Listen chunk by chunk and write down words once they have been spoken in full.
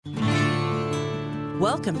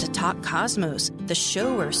Welcome to Talk Cosmos, the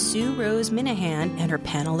show where Sue Rose Minahan and her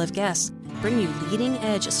panel of guests bring you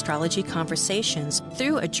leading-edge astrology conversations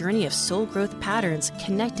through a journey of soul growth patterns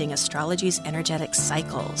connecting astrology's energetic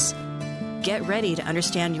cycles. Get ready to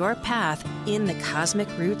understand your path in the cosmic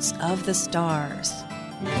roots of the stars.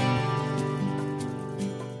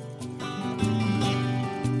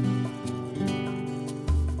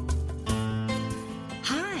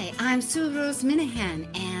 Hi, I'm Sue Rose Minahan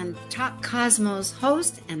and Talk Cosmos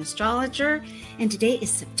host and astrologer, and today is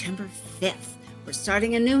September 5th. We're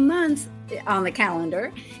starting a new month on the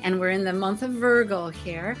calendar, and we're in the month of Virgo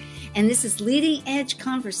here, and this is Leading Edge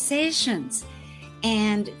Conversations.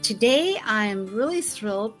 And today I'm really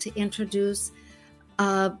thrilled to introduce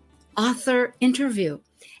an author interview,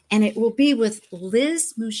 and it will be with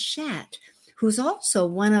Liz Muschett, who's also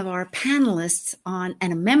one of our panelists on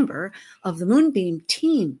and a member of the Moonbeam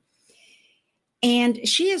team. And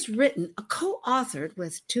she has written, co-authored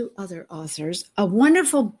with two other authors, a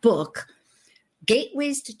wonderful book,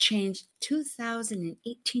 Gateways to Change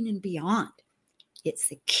 2018 and Beyond. It's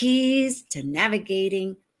the keys to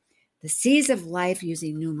navigating the seas of life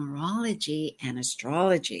using numerology and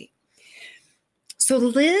astrology. So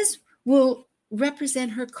Liz will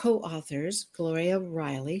represent her co-authors, Gloria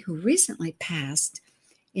Riley, who recently passed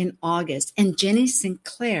in August, and Jenny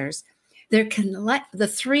Sinclair's, the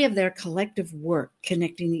three of their collective work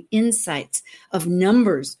connecting the insights of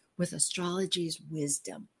numbers with astrology's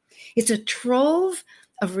wisdom. It's a trove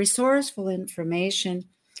of resourceful information,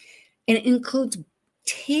 and it includes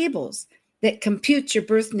tables that compute your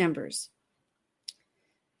birth numbers.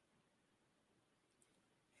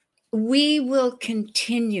 We will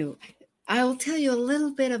continue. I will tell you a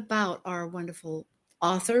little bit about our wonderful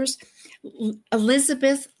authors.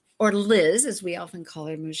 Elizabeth, or Liz, as we often call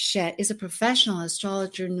her, Muschett, is a professional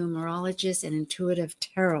astrologer, numerologist, and intuitive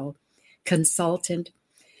tarot consultant,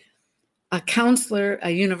 a counselor,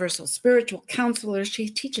 a universal spiritual counselor. She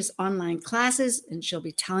teaches online classes, and she'll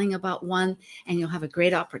be telling about one, and you'll have a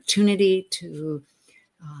great opportunity to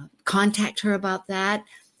contact her about that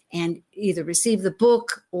and either receive the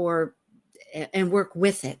book and work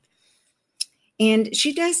with it. And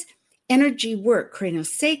she does energy work,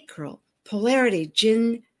 craniosacral, polarity,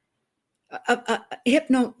 jinn, a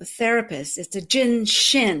hypnotherapist. It's a jinn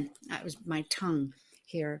shin. That was my tongue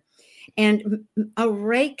here. And a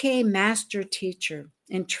Reiki master teacher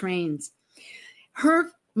and trains.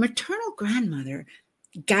 Her maternal grandmother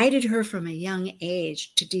guided her from a young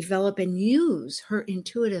age to develop and use her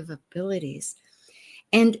intuitive abilities.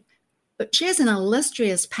 And she has an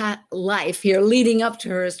illustrious life here leading up to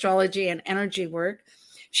her astrology and energy work.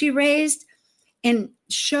 She raised and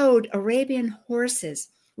showed Arabian horses,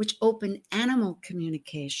 which opened animal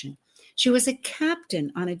communication. She was a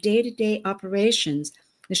captain on a day-to-day operations,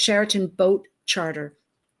 the Sheraton boat charter.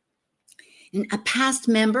 And a past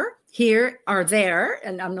member here or there,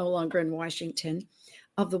 and I'm no longer in Washington,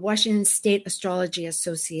 of the Washington State Astrology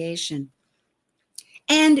Association.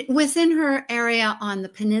 And within her area on the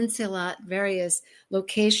peninsula, various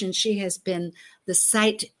locations, she has been the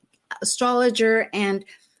site astrologer. And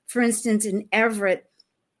for instance, in Everett,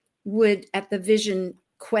 at the Vision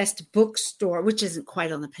Quest bookstore, which isn't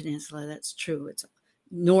quite on the peninsula, that's true, it's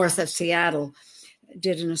north of Seattle,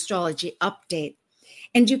 did an astrology update.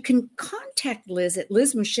 And you can contact Liz at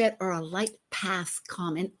Liz Muschett or a Light Path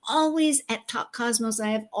comment. Always at Talk Cosmos, I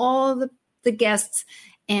have all the guests,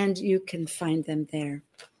 and you can find them there.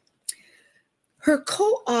 Her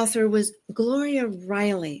co-author was Gloria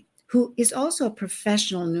Riley, who is also a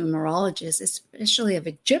professional numerologist, especially of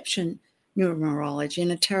Egyptian numerology, and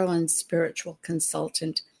a tarot and spiritual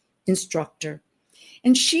consultant, instructor.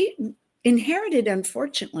 And she inherited,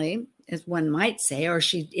 unfortunately, as one might say, or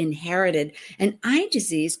she inherited an eye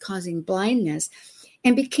disease causing blindness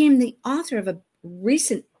and became the author of a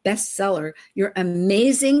recent bestseller, Your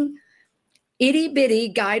Amazing Itty Bitty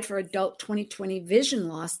Guide for Adult 2020 Vision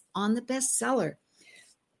Loss, on the bestseller.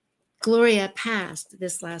 Gloria passed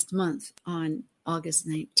this last month on August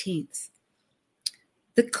 19th.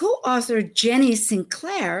 The co-author Jenny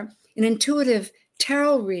Sinclair, an intuitive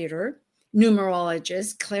tarot reader,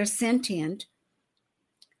 numerologist, clairsentient,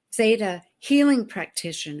 Theta healing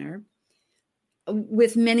practitioner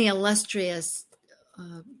with many illustrious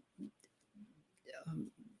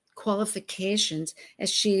qualifications, as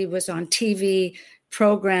she was on TV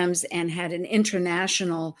programs and had an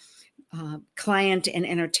international client and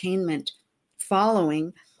entertainment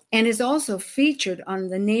following, and is also featured on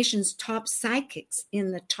the nation's top psychics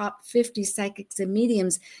in the top 50 psychics and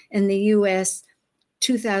mediums in the U.S.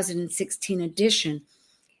 2016 edition.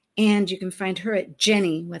 And you can find her at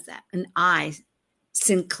Jenny with an I,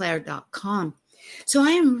 Sinclair.com. So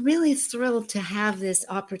I am really thrilled to have this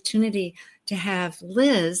opportunity to have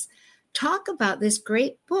Liz talk about this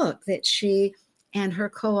great book that she and her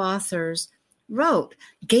co-authors wrote,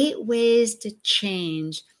 Gateways to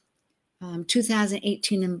Change,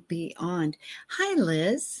 2018 and beyond. Hi,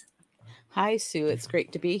 Liz. Hi, Sue. It's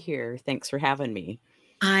great to be here. Thanks for having me.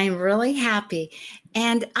 I'm really happy.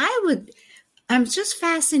 And I'm just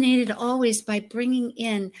fascinated always by bringing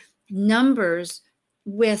in numbers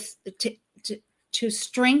to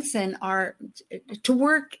strengthen to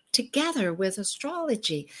work together with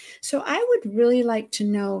astrology. So I would really like to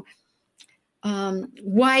know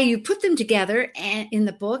why you put them together in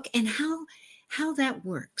the book and how that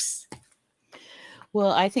works.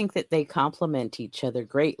 Well, I think that they complement each other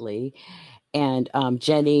greatly. And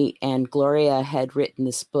Jenny and Gloria had written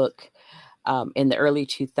this book in the early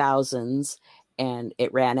 2000s, and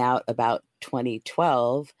it ran out about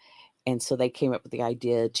 2012. And so they came up with the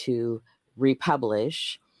idea to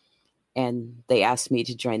republish, and they asked me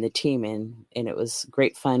to join the team, and it was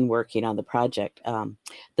great fun working on the project.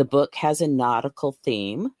 The book has a nautical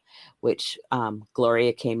theme, which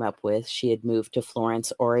Gloria came up with. She had moved to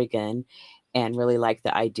Florence, Oregon, and really liked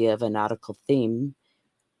the idea of a nautical theme.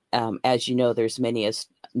 As you know, there's many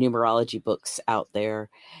numerology books out there.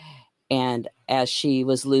 And as she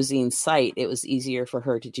was losing sight, it was easier for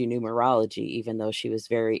her to do numerology, even though she was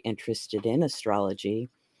very interested in astrology.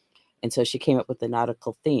 And so she came up with the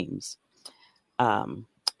nautical themes. And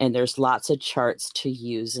there's lots of charts to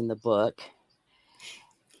use in the book.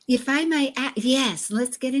 If I might add, yes,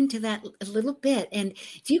 let's get into that a little bit. And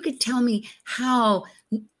if you could tell me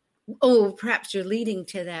perhaps you're leading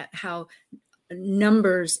to that, how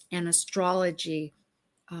numbers and astrology,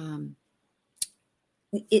 and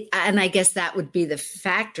I guess that would be the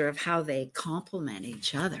factor of how they complement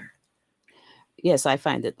each other. Yes, I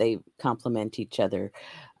find that they complement each other.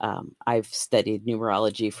 I've studied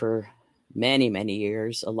numerology for many, many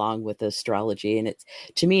years along with astrology. And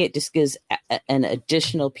to me, it just gives an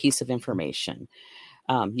additional piece of information.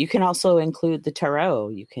 You can also include the tarot.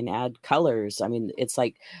 You can add colors. I mean, it's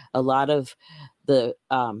like a lot of the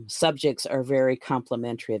subjects are very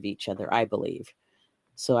complementary of each other, I believe.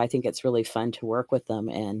 So I think it's really fun to work with them.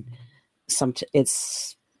 And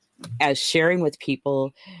it's as sharing with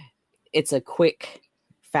people, it's a quick,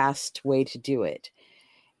 fast way to do it.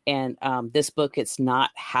 And this book, it's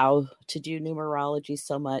not how to do numerology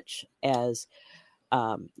so much as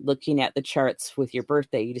looking at the charts with your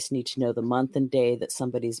birthday. You just need to know the month and day that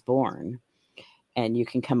somebody's born. And you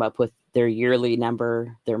can come up with their yearly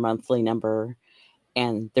number, their monthly number,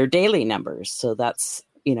 and their daily numbers. So that's,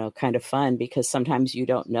 kind of fun, because sometimes you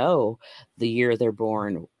don't know the year they're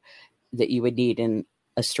born that you would need in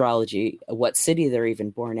astrology, what city they're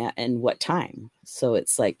even born at and what time. So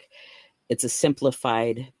it's a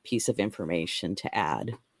simplified piece of information to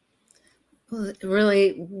add. Well, it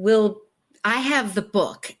really will. I have the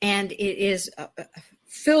book, and it is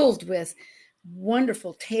filled with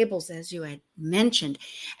wonderful tables, as you had mentioned.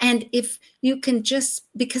 And if you can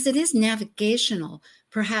because it is navigational,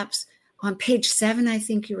 perhaps on page 7, I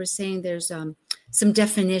think you were saying there's some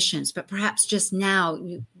definitions, but perhaps just now,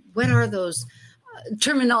 what are those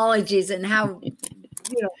terminologies and how,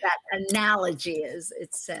 that analogy is,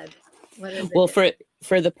 it's said. What is it? Well,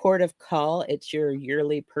 for the port of call, it's your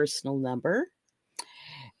yearly personal number.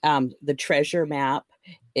 The treasure map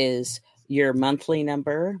is your monthly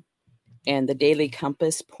number, and the daily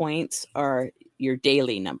compass points are your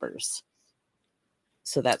daily numbers.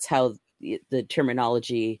 So that's how the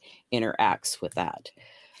terminology interacts with that.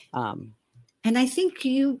 And I think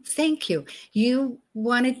thank you. You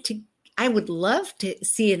wanted to, I would love to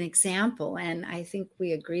see an example. And I think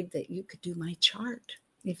we agreed that you could do my chart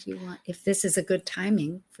if you want, if this is a good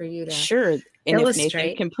timing for you to Sure. And illustrate. If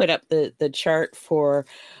Nathan can put up the chart for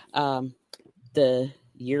the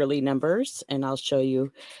yearly numbers, and I'll show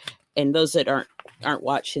you. And those that aren't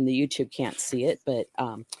watching the YouTube can't see it, but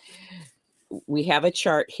we have a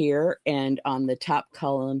chart here, and on the top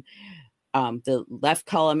column, the left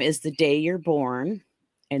column is the day you're born,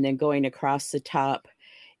 and then going across the top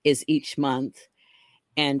is each month.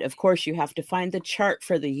 And of course, you have to find the chart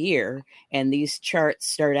for the year, and these charts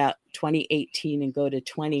start out 2018 and go to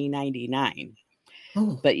 2099.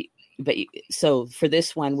 Oh. But so for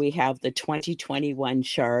this one, we have the 2021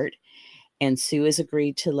 chart, and Sue has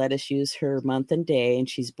agreed to let us use her month and day, and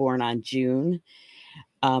she's born on June.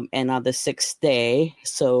 And on the 6th day,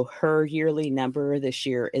 so her yearly number this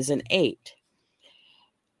year is an 8.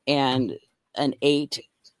 And an 8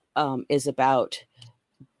 is about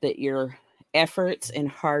that your efforts and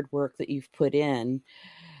hard work that you've put in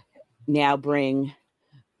now bring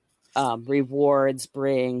rewards,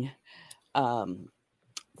 bring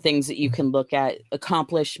things that you can look at,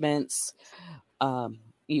 accomplishments.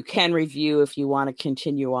 You can review if you want to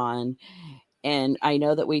continue on. And I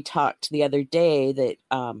know that we talked the other day that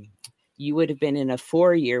you would have been in a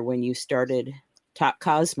 4-year when you started Talk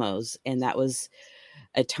Cosmos, and that was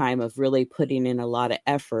a time of really putting in a lot of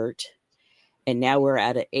effort. And now we're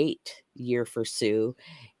at an 8-year for Sue,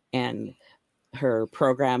 and her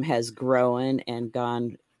program has grown and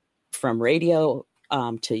gone from radio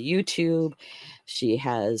to YouTube. She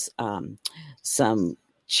has some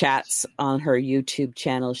chats on her YouTube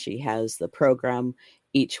channel. She has the program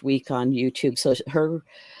each week on YouTube. So her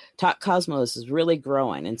Talk Cosmos is really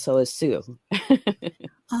growing, and so is Sue.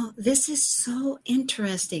 Oh, this is so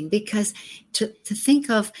interesting, because to think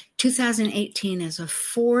of 2018 as a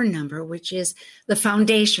 4 number, which is the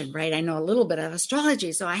foundation, right? I know a little bit of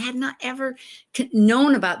astrology, so I had not ever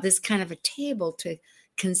known about this kind of a table to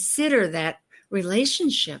consider that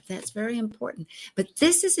relationship. That's very important. But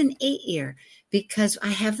this is an 8-year, because I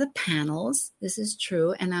have the panels. This is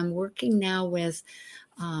true. And I'm working now with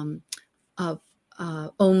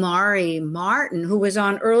Omari Martin, who was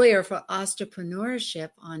on earlier for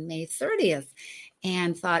Entrepreneurship on May 30th,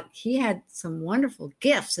 and thought he had some wonderful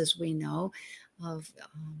gifts, as we know, of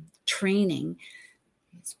training.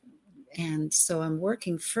 And so I'm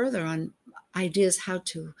working further on ideas how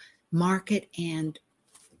to market and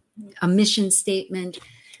a mission statement.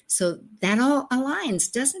 So that all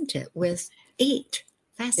aligns, doesn't it, with 8?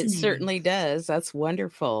 Fascinating. It certainly does. That's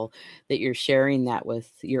wonderful that you're sharing that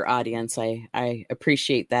with your audience. I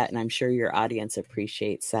appreciate that, and I'm sure your audience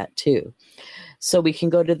appreciates that too. So we can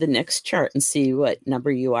go to the next chart and see what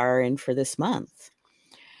number you are in for this month.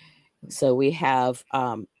 So we have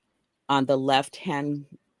on the left-hand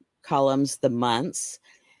columns the months,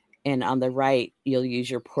 and on the right, you'll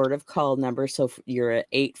use your port of call number. So you're at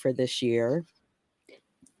 8 for this year.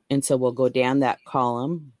 And so we'll go down that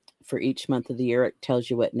column. For each month of the year, it tells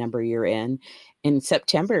you what number you're in. In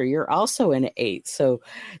September, you're also in 8. So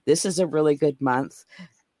this is a really good month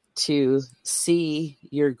to see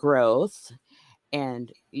your growth.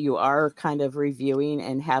 And you are kind of reviewing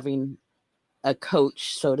and having a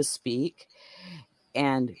coach, so to speak.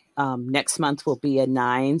 And next month will be a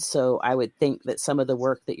 9. So I would think that some of the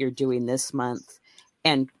work that you're doing this month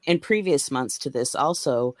and in previous months to this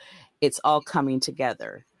also, it's all coming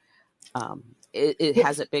together.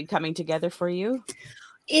 Has it been coming together for you?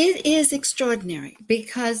 It is extraordinary,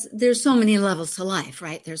 because there's so many levels to life,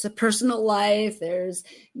 right? There's a personal life, there's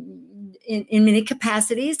in many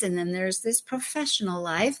capacities, and then there's this professional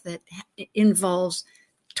life that involves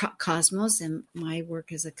Cosmos and my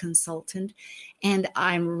work as a consultant. And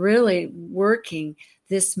I'm really working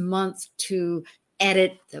this month to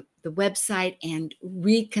edit the website and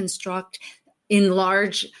reconstruct,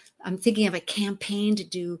 enlarge. I'm thinking of a campaign to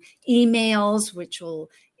do emails, which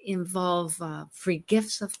will involve free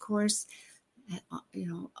gifts, of course,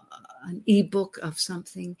 an ebook of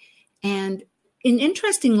something. And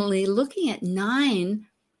interestingly, looking at 9,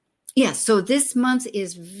 so this month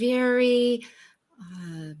is very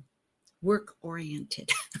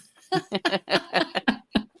work-oriented.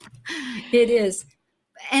 It is.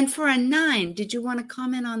 And for a 9, did you want to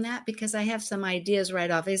comment on that? Because I have some ideas right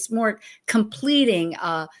off. It's more completing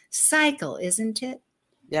a cycle, isn't it?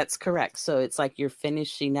 That's correct. So it's like you're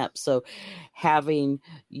finishing up. So having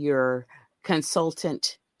your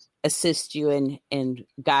consultant assist you and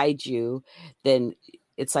guide you, then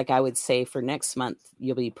it's like I would say for next month,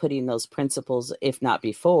 you'll be putting those principles, if not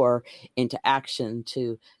before, into action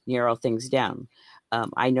to narrow things down.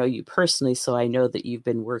 I know you personally, so I know that you've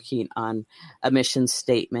been working on a mission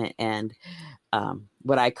statement and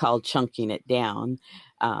what I call chunking it down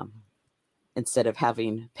instead of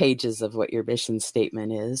having pages of what your mission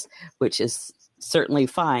statement is, which is certainly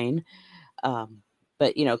fine.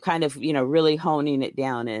 But, kind of, really honing it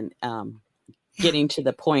down and getting to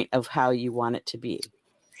the point of how you want it to be.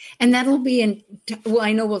 And that'll be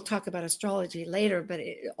I know we'll talk about astrology later, but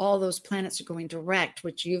all those planets are going direct,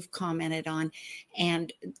 which you've commented on,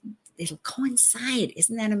 and it'll coincide.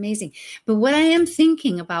 Isn't that amazing? But what I am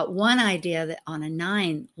thinking about, one idea that on a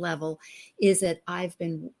 9 level is that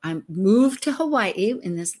I'm moved to Hawaii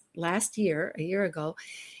in this last year, a year ago,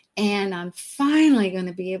 and I'm finally going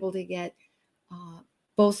to be able to get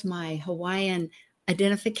both my Hawaiian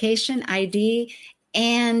identification ID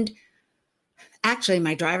and actually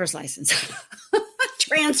my driver's license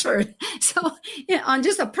transferred. So on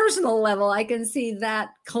just a personal level, I can see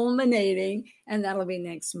that culminating, and that'll be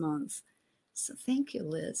next month. So thank you,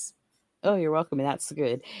 Liz. Oh, you're welcome. And that's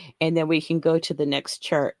good. And then we can go to the next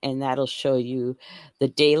chart, and that'll show you the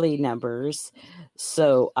daily numbers.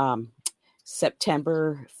 So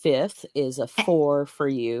September 5th is a 4 for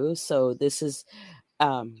you. So this is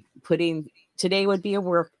today would be a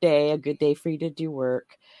work day, a good day for you to do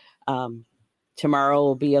work. Tomorrow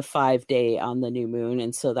will be a 5 day on the new moon.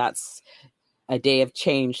 And so that's a day of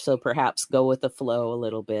change. So perhaps go with the flow a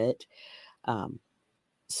little bit.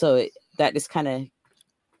 That just kind of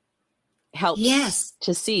helps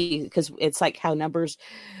to see, because it's like how numbers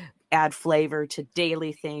add flavor to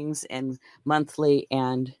daily things and monthly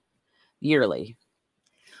and yearly.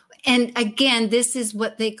 And again, this is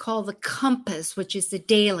what they call the compass, which is the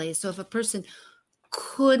daily. So if a person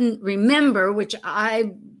couldn't remember, which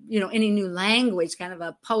any new language, kind of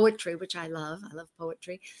a poetry, which I love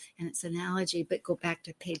poetry and its analogy, but go back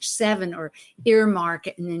to page 7 or earmark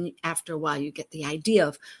it. And then after a while, you get the idea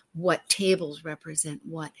of what tables represent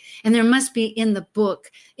what. And there must be in the book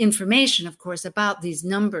information, of course, about these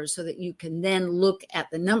numbers so that you can then look at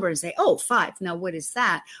the number and say, oh, 5, now what is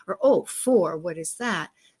that? Or, oh, 4, what is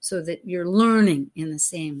that? So that you're learning in the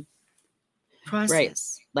same process. Right.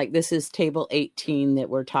 Like this is table 18 that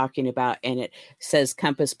we're talking about, and it says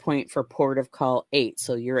compass point for port of call 8.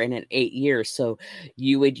 So you're in an 8 year. So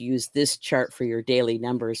you would use this chart for your daily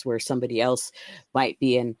numbers, where somebody else might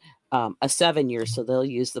be in a 7 year. So they'll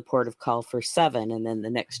use the port of call for 7. And then the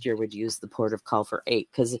next year would use the port of call for 8,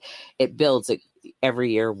 because it builds it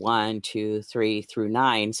every year, 1, 2, 3 through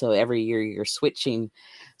 9. So every year you're switching.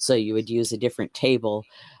 So you would use a different table.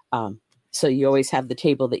 So you always have the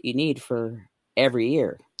table that you need for every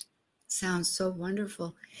year. Sounds so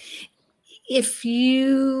wonderful. If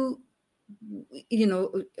you would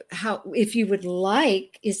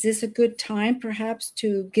like, is this a good time perhaps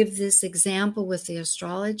to give this example with the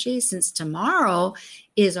astrology, since tomorrow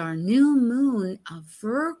is our new moon of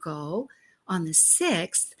Virgo on the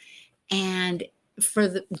 6th, and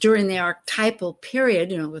during the archetypal period,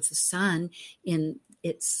 with the sun in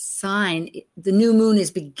its sign, the new moon is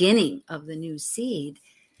beginning of the new seed.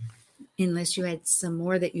 Unless you had some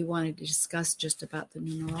more that you wanted to discuss just about the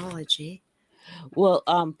numerology. Well,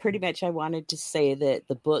 pretty much I wanted to say that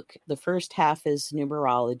the book, the first half is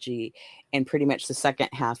numerology, and pretty much the second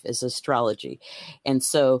half is astrology. And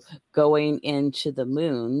so going into the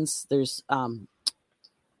moons, there's a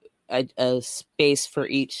space for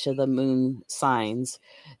each of the moon signs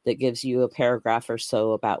that gives you a paragraph or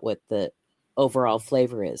so about what the overall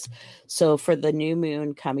flavor is. So for the new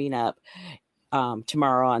moon coming up,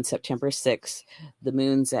 tomorrow on September 6th, the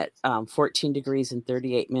moon's at 14 degrees and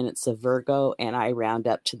 38 minutes of Virgo, and I round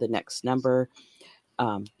up to the next number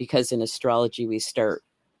because in astrology we start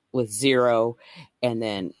with 0 and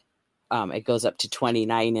then it goes up to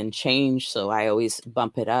 29 and change, so I always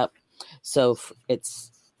bump it up. So it's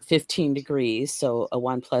 15 degrees, so a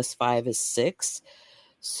 1 plus 5 is 6.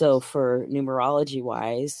 So for numerology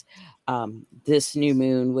wise, this new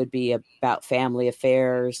moon would be about family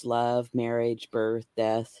affairs, love, marriage, birth,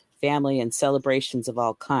 death, family, and celebrations of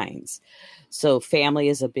all kinds. So family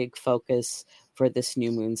is a big focus for this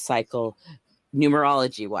new moon cycle,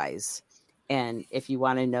 numerology wise. And if you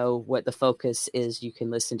want to know what the focus is, you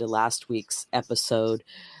can listen to last week's episode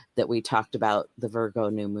that we talked about the Virgo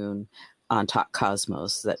new moon on Talk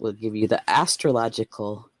Cosmos. That will give you the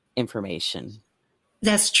astrological information.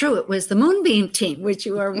 That's true. It was the Moonbeam team, which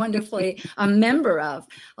you are wonderfully a member of,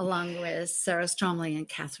 along with Sarah Stromley and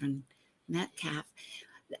Catherine Metcalf.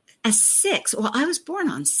 A 6. Well, I was born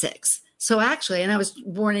on 6. So actually, and I was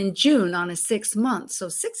born in June on a 6th month. So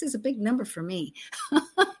 6 is a big number for me.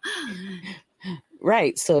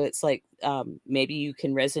 Right. So it's like maybe you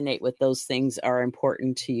can resonate with those things are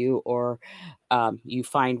important to you, or you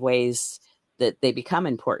find ways that they become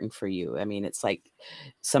important for you. I mean, it's like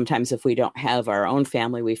sometimes if we don't have our own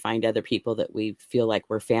family, we find other people that we feel like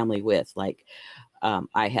we're family with. Like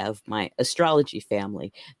I have my astrology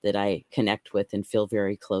family that I connect with and feel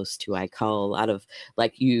very close to. I call a lot of,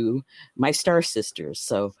 like you, my star sisters.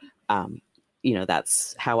 So,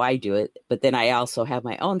 that's how I do it. But then I also have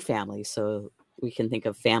my own family. So we can think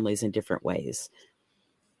of families in different ways.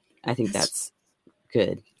 I think that's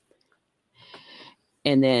good.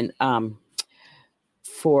 And then,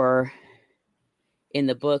 in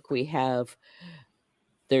the book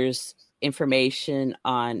there's information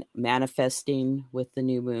on manifesting with the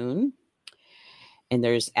new moon, and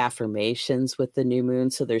there's affirmations with the new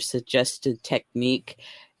moon. So there's suggested technique.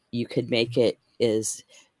 You could make it as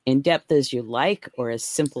in depth as you like or as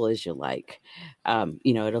simple as you like.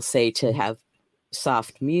 It'll say to have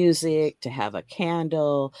soft music, to have a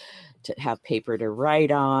candle, to have paper to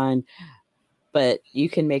write on. But you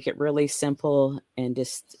can make it really simple and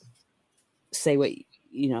just say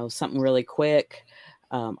something really quick.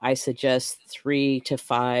 I suggest 3 to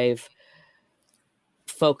 5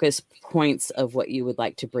 focus points of what you would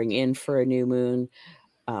like to bring in for a new moon.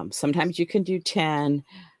 Sometimes you can do 10,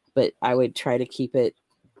 but I would try to keep it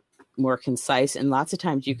more concise, and lots of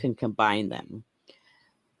times you can combine them.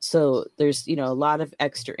 So there's, a lot of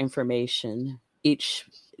extra information. Each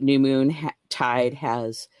new moon tide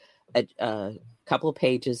has a couple of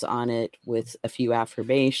pages on it with a few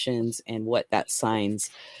affirmations and what that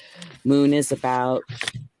sign's moon is about.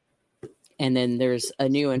 And then there's a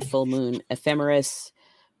new and full moon ephemeris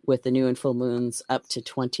with the new and full moons up to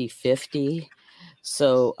 2050.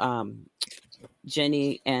 So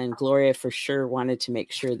Jenny and Gloria for sure wanted to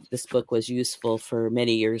make sure that this book was useful for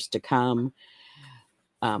many years to come,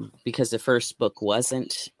 because the first book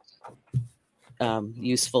wasn't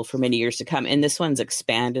useful for many years to come. And this one's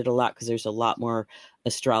expanded a lot because there's a lot more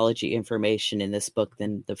astrology information in this book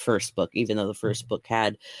than the first book, even though the first book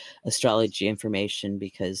had astrology information,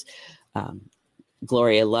 because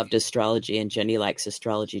Gloria loved astrology and Jenny likes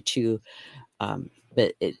astrology too.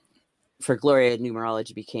 But for Gloria,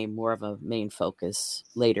 numerology became more of a main focus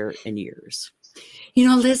later in years.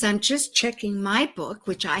 Liz, I'm just checking my book,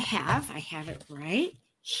 which I have. I have it right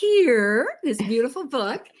here, this beautiful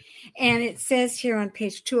book. And it says here on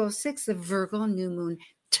page 206, the Virgo new moon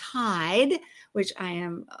tide, which I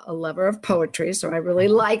am a lover of poetry, so I really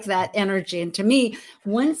like that energy. And to me,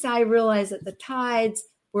 once I realized that the tides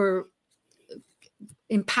were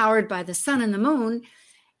empowered by the sun and the moon,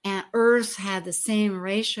 and Earth had the same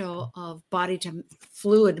ratio of body to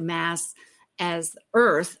fluid mass as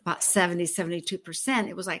Earth, about 72%,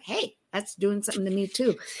 it was like, hey, that's doing something to me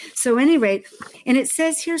too. So at any rate, and it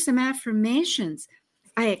says here some affirmations.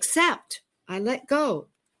 I accept, I let go,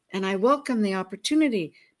 and I welcome the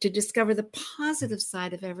opportunity to discover the positive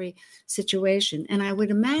side of every situation. And I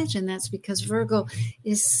would imagine that's because Virgo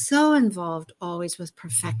is so involved always with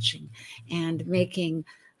perfection and making,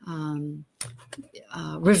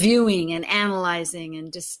 reviewing and analyzing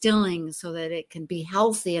and distilling so that it can be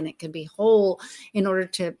healthy and it can be whole in order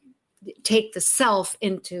to take the self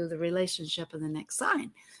into the relationship of the next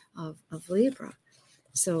sign of Libra.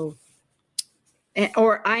 So,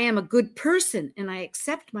 or I am a good person and I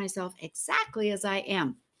accept myself exactly as I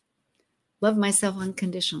am. Love myself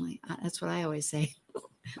unconditionally. That's what I always say. A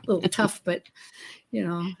little tough, but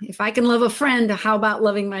if I can love a friend, how about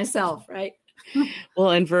loving myself, right? Well,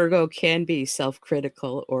 and Virgo can be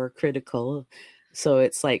self-critical or critical. So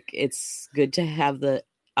it's like, it's good to have the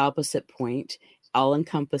opposite point, all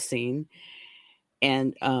encompassing.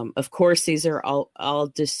 And of course, these are all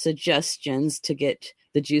just suggestions to get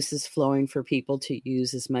the juices flowing for people to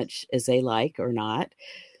use as much as they like or not.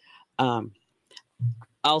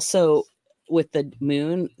 Also, with the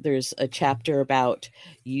moon, there's a chapter about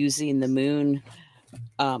using the moon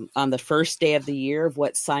on the first day of the year of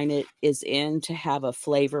what sign it is in to have a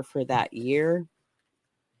flavor for that year.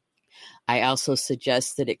 I also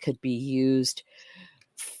suggest that it could be used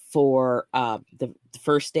for the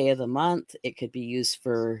first day of the month. It could be used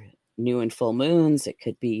for new and full moons. It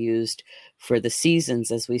could be used for the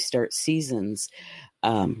seasons as we start seasons.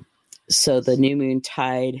 So the new moon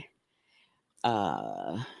tide,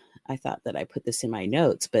 I thought that I put this in my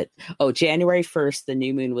notes, but January 1st, the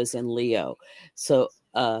new moon was in Leo. So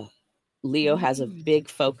Leo has a big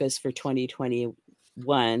focus for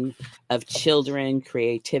 2021 of children,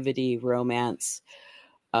 creativity, romance.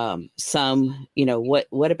 Some,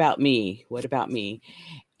 what about me? What about me?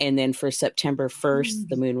 And then for September 1st,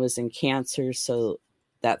 the moon was in Cancer. So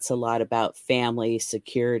that's a lot about family,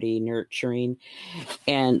 security, nurturing.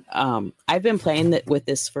 And I've been playing with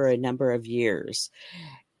this for a number of years.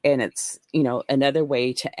 And it's, another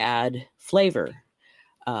way to add flavor,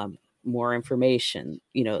 more information.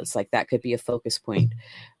 It's like that could be a focus point.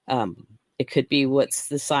 It could be what's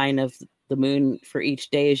the sign of the moon for each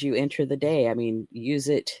day as you enter the day. I mean, use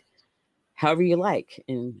it however you like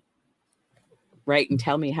and write and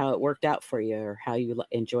tell me how it worked out for you or how you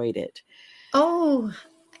enjoyed it. Oh,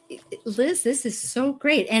 Liz, this is so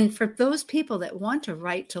great. And for those people that want to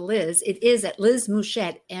write to Liz, it is at Liz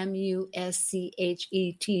Muschett, Muschett,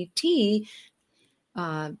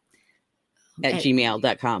 at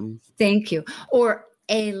gmail.com. Thank you. Or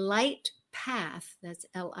a light path, that's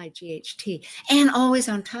Light. And always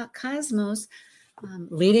on Talk Cosmos,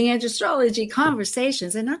 leading edge astrology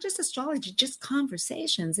conversations, and not just astrology, just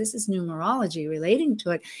conversations. This is numerology relating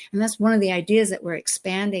to it. And that's one of the ideas that we're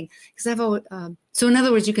expanding, because I've always, so in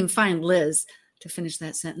other words, you can find Liz, to finish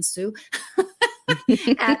that sentence, Sue,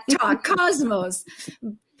 at Talk Cosmos.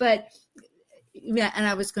 But yeah, and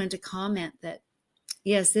I was going to comment that,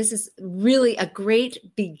 yes, this is really a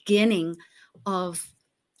great beginning of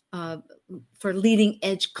for leading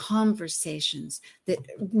edge conversations that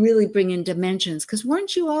really bring in dimensions. Because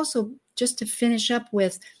weren't you also, just to finish up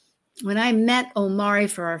with, when I met Omari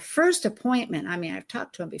for our first appointment, I mean, I've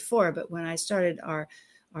talked to him before, but when I started our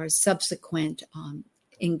subsequent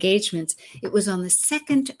engagements, it was on the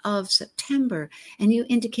 2nd of September. And you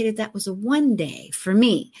indicated that was a one day for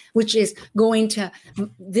me, which is going to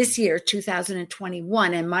this year,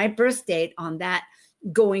 2021. And my birth date on that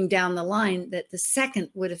going down the line, that the 2nd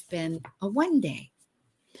would have been a one day.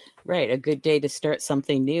 Right. A good day to start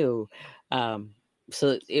something new.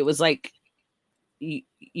 So it was like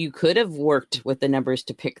you could have worked with the numbers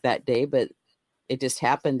to pick that day, but it just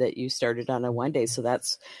happened that you started on a one day. So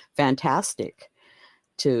that's fantastic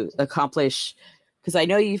to accomplish, because I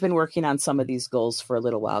know you've been working on some of these goals for a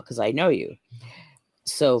little while, because I know you.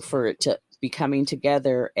 So for it to be coming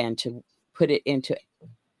together and to put it into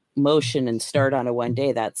motion and start on a one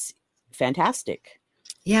day, that's fantastic.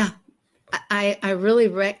 Yeah. I really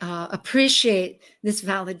appreciate this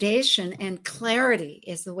validation, and clarity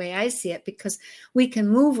is the way I see it, because we can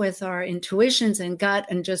move with our intuitions and gut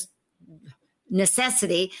and just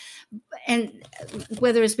necessity, and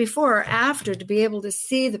whether it's before or after, to be able to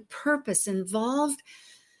see the purpose involved,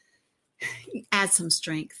 add some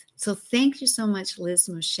strength. So thank you so much,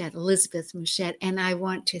 Elizabeth Muschett. And I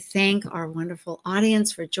want to thank our wonderful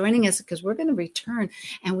audience for joining us, because we're going to return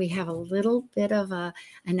and we have a little bit of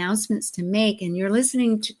announcements to make. And you're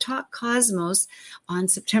listening to Talk Cosmos on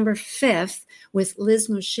September 5th with Liz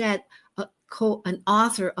Muschett, an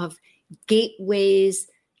author of Gateways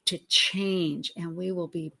to Change. And we will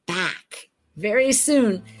be back very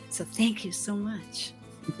soon. So thank you so much.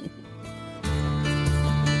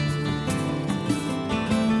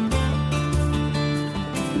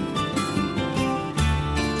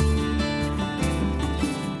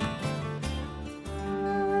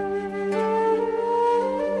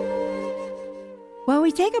 While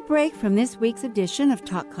we take a break from this week's edition of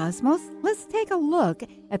Talk Cosmos, let's take a look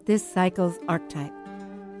at this cycle's archetype.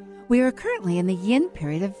 We are currently in the yin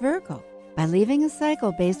period of Virgo. By leaving a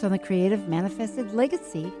cycle based on the creative manifested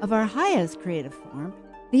legacy of our highest creative form,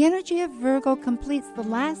 the energy of Virgo completes the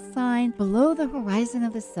last sign below the horizon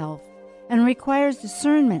of the self and requires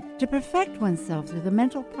discernment to perfect oneself through the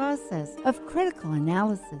mental process of critical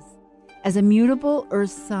analysis. As a mutable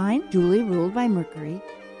earth sign duly ruled by Mercury,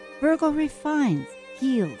 Virgo refines,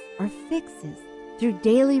 heals, or fixes through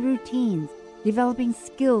daily routines, developing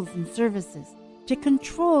skills and services to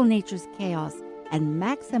control nature's chaos and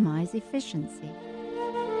maximize efficiency.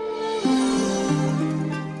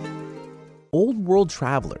 Old world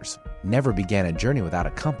travelers never began a journey without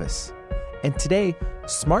a compass. And today,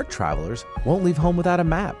 smart travelers won't leave home without a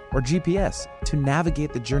map or GPS to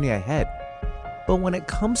navigate the journey ahead. But when it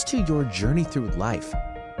comes to your journey through life,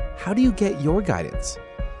 how do you get your guidance?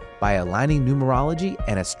 By aligning numerology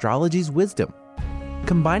and astrology's wisdom.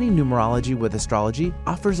 Combining numerology with astrology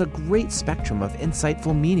offers a great spectrum of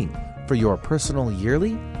insightful meaning for your personal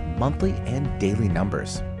yearly, monthly, and daily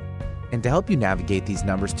numbers. And to help you navigate these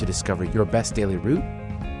numbers to discover your best daily route,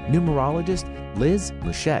 numerologist Liz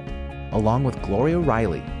Muschett, along with Gloria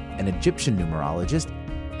Riley, an Egyptian numerologist,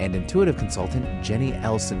 and intuitive consultant Jenny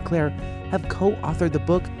L. Sinclair, have co-authored the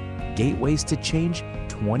book Gateways to Change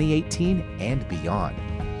 2018 and Beyond.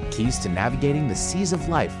 Keys to navigating the seas of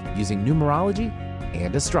life using numerology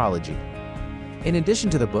and astrology. In addition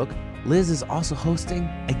to the book, Liz is also hosting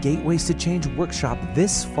a Gateways to Change workshop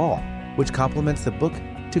this fall, which complements the book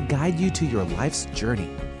to guide you to your life's journey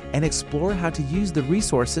and explore how to use the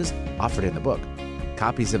resources offered in the book.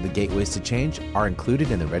 Copies of the Gateways to Change are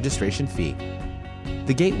included in the registration fee.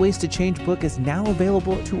 The Gateways to Change book is now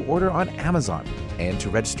available to order on Amazon, and to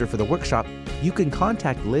register for the workshop, you can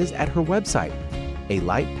contact Liz at her website,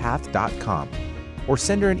 alightpath.com, or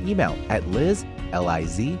send her an email at Liz,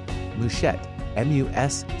 L-I-Z, Muschett,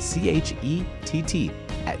 M-U-S-C-H-E-T-T,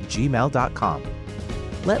 @gmail.com.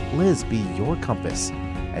 Let Liz be your compass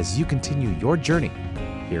as you continue your journey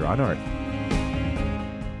here on Earth.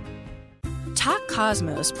 Talk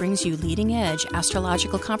Cosmos brings you leading-edge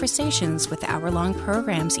astrological conversations with hour-long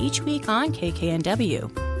programs each week on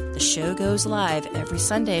KKNW. The show goes live every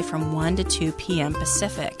Sunday from 1 to 2 p.m.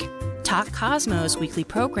 Pacific. Talk Cosmos weekly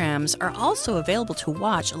programs are also available to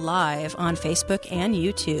watch live on Facebook and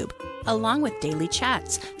YouTube, along with daily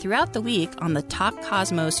chats throughout the week on the Talk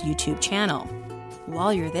Cosmos YouTube channel.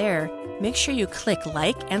 While you're there, make sure you click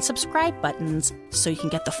like and subscribe buttons so you can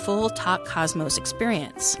get the full Talk Cosmos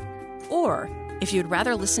experience. Or, if you'd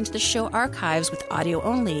rather listen to the show archives with audio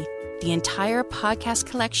only, the entire podcast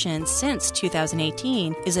collection since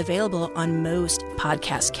 2018 is available on most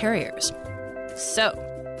podcast carriers. So,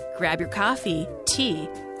 grab your coffee, tea,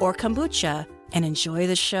 or kombucha, and enjoy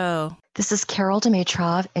the show. This is Carol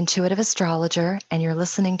Dimitrov, intuitive astrologer, and you're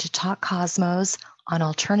listening to Talk Cosmos on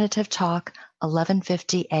Alternative Talk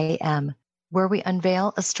 1150 AM, where we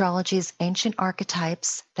unveil astrology's ancient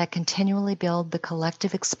archetypes that continually build the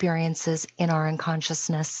collective experiences in our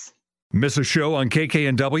unconsciousness. Miss a show on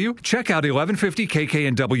KKNW? Check out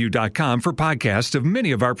 1150kknw.com for podcasts of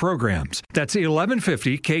many of our programs. That's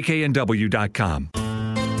 1150kknw.com.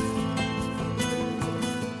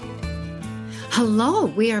 Hello,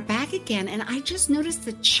 we are back again, and I just noticed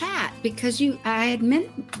the chat because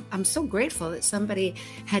I'm so grateful that somebody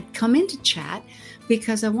had come into chat,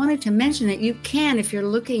 because I wanted to mention that you can, if you're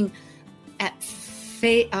looking at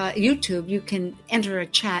YouTube, you can enter a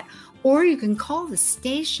chat, or you can call the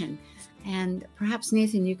station, and perhaps,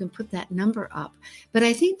 Nathan, you can put that number up. But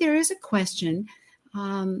I think there is a question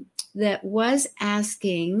that was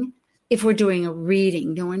asking if we're doing a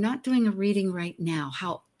reading. No, we're not doing a reading right now.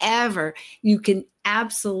 However, you can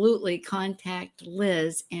absolutely contact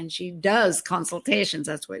Liz, and she does consultations.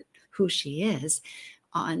 That's who she is,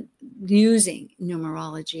 on using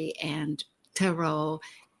numerology and tarot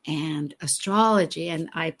and astrology. And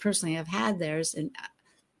I personally have had theirs, and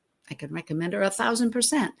I can recommend her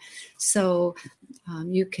 1,000%. So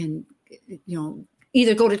you can,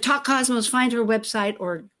 either go to Talk Cosmos, find her website,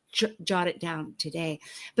 or jot it down today.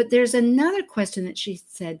 But there's another question that she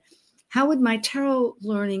said: how would my tarot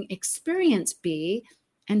learning experience be,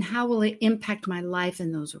 and how will it impact my life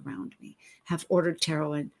and those around me? Have ordered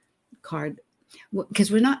tarot and card,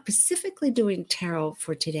 because we're not specifically doing tarot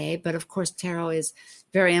for today, but of course tarot is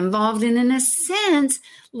very involved in a sense,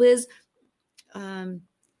 Liz.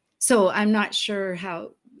 So I'm not sure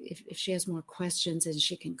if she has more questions, and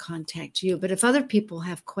she can contact you. But if other people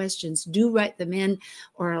have questions, do write them in,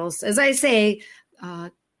 or else, as I say,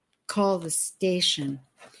 call the station.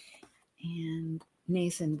 And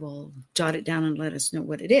Nathan will jot it down and let us know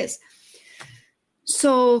what it is.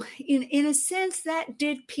 So in a sense, that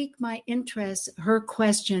did pique my interest. Her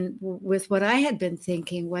question with what I had been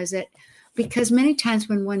thinking was that, because many times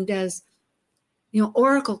when one does,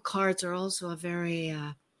 oracle cards are also a very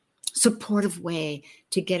supportive way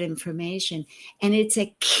to get information. And it's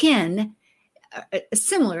akin,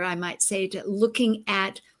 similar, I might say, to looking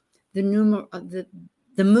at the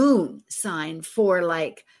moon sign for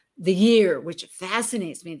like the year, which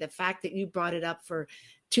fascinates me. The fact that you brought it up for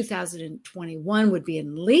 2021 would be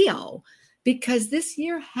in Leo, because this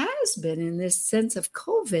year has been in this sense of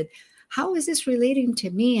COVID. How is this relating to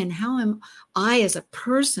me, and how am I as a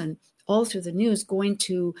person all through the news going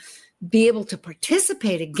to be able to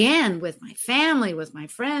participate again with my family, with my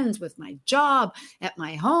friends, with my job, at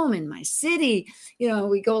my home, in my city?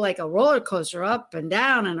 We go like a roller coaster up and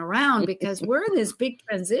down and around, because we're in this big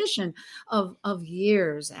transition of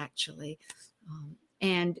years, actually.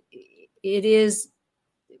 And it is,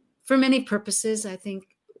 for many purposes, I think,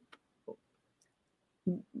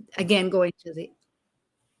 again, going to the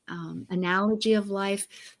analogy of life,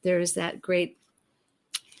 there is that great,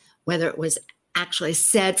 whether it was actually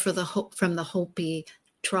said from the Hopi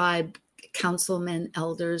tribe councilmen,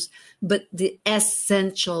 elders, but the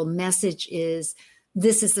essential message is,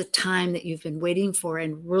 this is the time that you've been waiting for,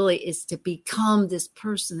 and really is to become this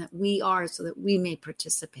person that we are, so that we may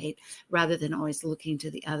participate, rather than always looking to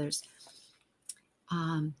the others.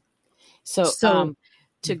 To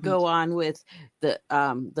go on with the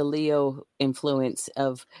Leo influence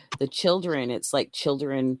of the children, it's like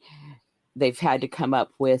children, they've had to come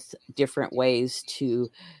up with different ways to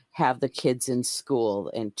have the kids in school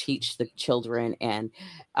and teach the children, and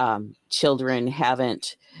children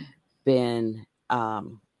haven't been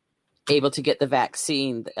able to get the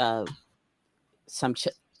vaccine. Some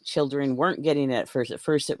children weren't getting it at first. At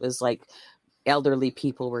first it was like elderly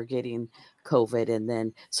people were getting COVID, and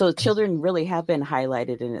then so children really have been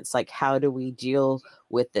highlighted, and it's like, how do we deal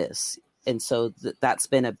with this? And so that's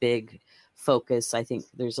been a big focus. I think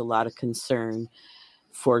there's a lot of concern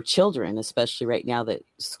for children, especially right now that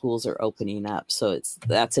schools are opening up. So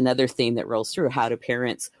that's another theme that rolls through. How do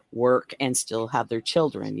parents work and still have their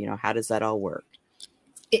children? How does that all work?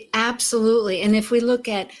 Absolutely. And if we look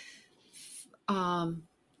at,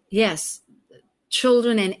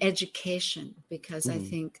 children and education, because I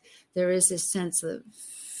think there is this sense of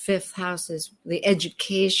fifth house is the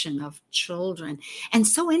education of children. And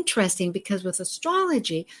so interesting, because with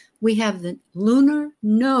astrology, we have the lunar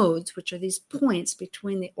nodes, which are these points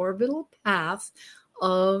between the orbital path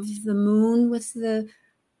of the moon with the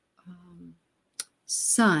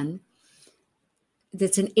sun.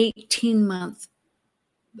 That's an 18-month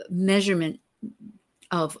measurement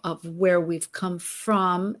of where we've come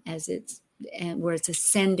from as it's and where it's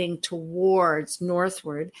ascending towards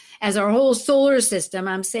northward, as our whole solar system,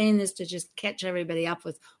 I'm saying this to just catch everybody up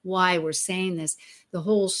with why we're saying this, the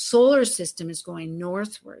whole solar system is going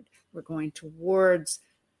northward. We're going towards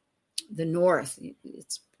the north.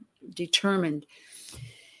 It's determined.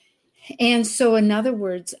 And so, in other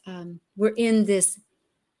words, we're in this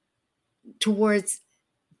towards,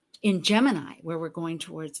 in Gemini, where we're going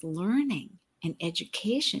towards learning and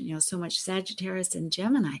education, so much Sagittarius and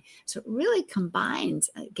Gemini. So it really combines,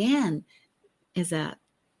 again, as a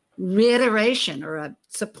reiteration or a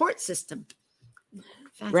support system.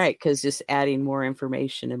 Right, because just adding more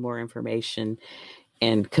information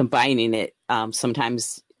and combining it,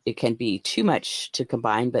 sometimes it can be too much to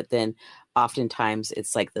combine, but then oftentimes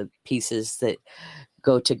it's like the pieces that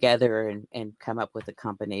go together and come up with a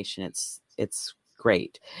combination. It's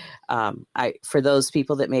great. For those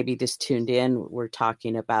people that maybe just tuned in, we're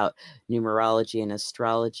talking about numerology and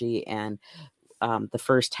astrology, and the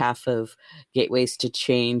first half of Gateways to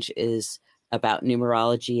Change is about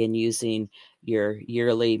numerology and using your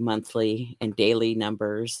yearly, monthly, and daily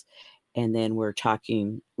numbers. And then we're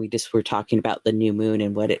talking about the new moon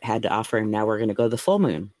and what it had to offer, and now we're going to go to the full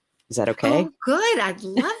moon. Is that okay? Oh, good. I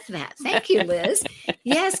love that. Thank you, Liz.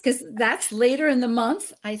 Yes, because that's later in the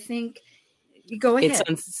month, I think. Go ahead.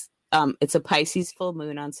 It's a Pisces full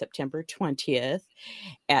moon on September 20th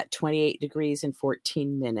at 28 degrees and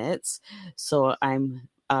 14 minutes. So I'm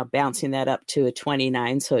bouncing that up to a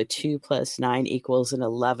 29. So a 2 plus 9 equals an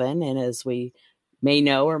 11. And as we may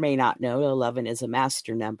know or may not know, 11 is a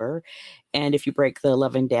master number. And if you break the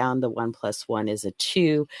 11 down, the 1 plus 1 is a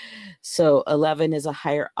 2. So 11 is a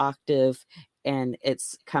higher octave, and it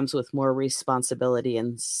comes with more responsibility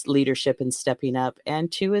and leadership and stepping up.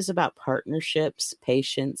 And 2 is about partnerships,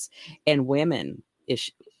 patience, and women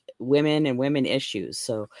and women issues.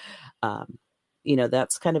 So,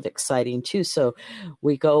 that's kind of exciting too. So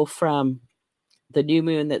we go from the new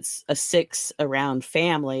moon that's a 6 around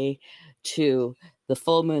family to the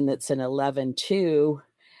full moon that's an 11-2.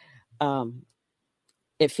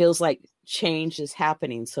 It feels like change is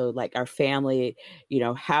happening. So like our family,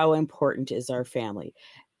 how important is our family?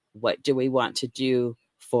 What do we want to do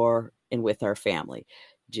for and with our family?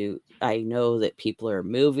 I know that people are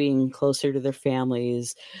moving closer to their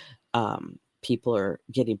families. People are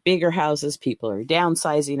getting bigger houses. People are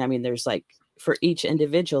downsizing. I mean, there's like, for each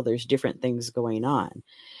individual, there's different things going on.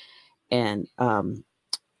 And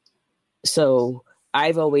so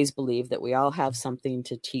I've always believed that we all have something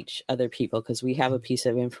to teach other people because we have a piece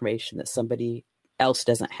of information that somebody else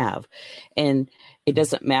doesn't have. And it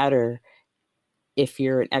doesn't matter if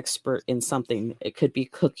you're an expert in something. It could be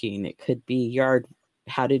cooking. It could be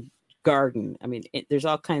how to garden. I mean, there's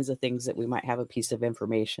all kinds of things that we might have a piece of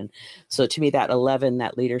information. So to me, that 11,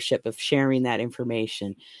 that leadership of sharing that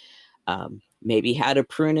information, maybe how to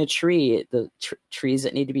prune a tree, the trees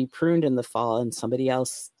that need to be pruned in the fall, and somebody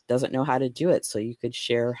else doesn't know how to do it. So you could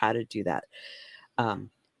share how to do that.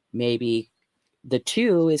 Maybe the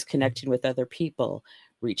 2 is connecting with other people,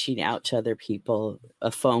 reaching out to other people,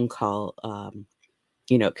 a phone call.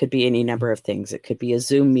 It could be any number of things. It could be a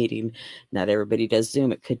Zoom meeting. Not everybody does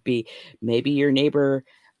Zoom. It could be maybe your neighbor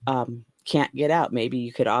can't get out. Maybe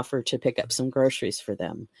you could offer to pick up some groceries for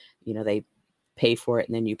them. They pay for it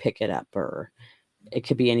and then you pick it up, or it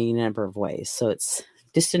could be any number of ways. So it's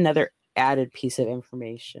just another added piece of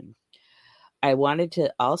information. I wanted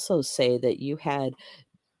to also say that you had,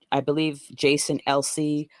 I believe, Jason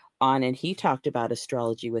Elsey on, and he talked about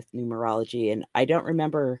astrology with numerology. And I don't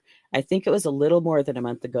remember, I think it was a little more than a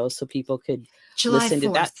month ago, so people could listen 4th. to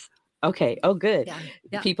that. Okay. Oh, good.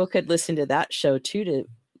 Yeah. People could listen to that show too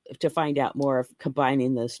to find out more of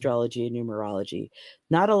combining the astrology and numerology.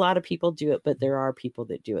 Not a lot of people do it, but there are people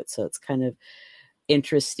that do it. So it's kind of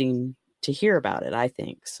interesting to hear about it, I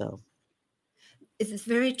think. So it's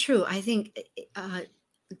very true. I think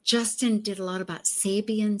Justin did a lot about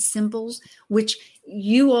Sabian symbols, which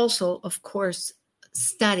you also, of course,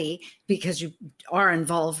 study because you are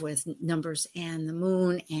involved with numbers and the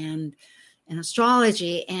moon and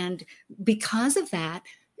astrology. And because of that,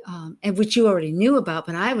 and which you already knew about,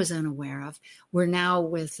 but I was unaware of, we're now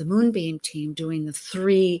with the Moonbeam team doing the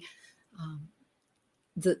 3,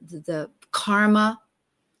 the karma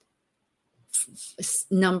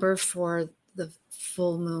number for the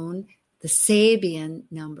full moon, the Sabian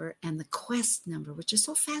number, and the quest number, which is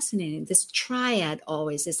so fascinating. This triad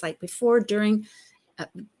always, it's like before, during,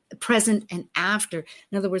 present, and after.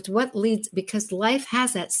 In other words, what leads, because life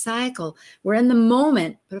has that cycle. We're in the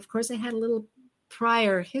moment, but of course it had a little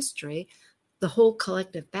prior history, the whole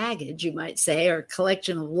collective baggage, you might say, or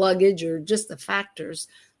collection of luggage, or just the factors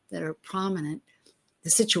that are prominent.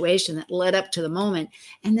 situation that led up to the moment,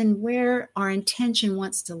 and then where our intention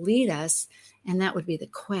wants to lead us, and that would be the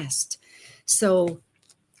quest. So,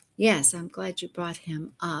 yes, I'm glad you brought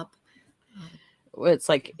him up. Well, it's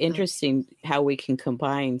like interesting how we can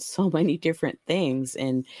combine so many different things,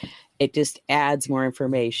 and it just adds more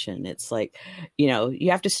information. It's like, you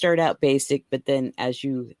have to start out basic, but then as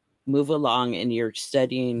you move along and you're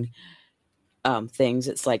studying things,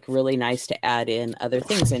 it's like really nice to add in other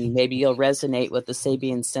things. And maybe you'll resonate with the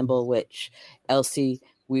Sabian symbol, which Elsie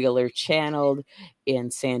Wheeler channeled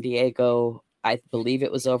in San Diego. I believe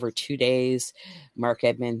it was over 2 days. Mark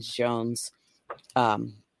Edmonds Jones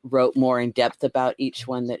wrote more in depth about each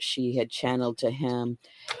one that she had channeled to him.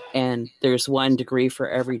 And there's 1 degree for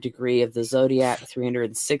every degree of the zodiac,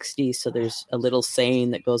 360. So there's a little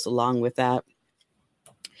saying that goes along with that.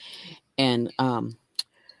 And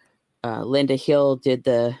Linda Hill did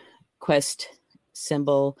the quest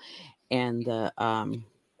symbol and the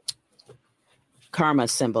karma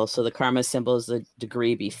symbol. So the karma symbol is the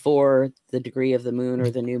degree before the degree of the moon or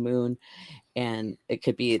the new moon. And it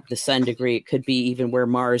could be the sun degree. It could be even where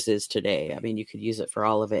Mars is today. I mean, you could use it for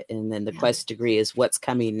all of it. And then the quest degree is what's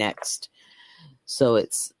coming next. So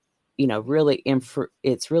it's, really,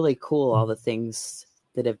 it's really cool, all the things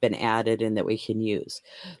that have been added and that we can use.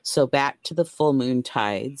 So back to the full moon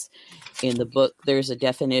tides. In the book, there's a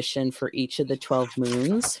definition for each of the 12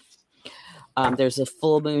 moons. There's a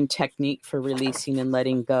full moon technique for releasing and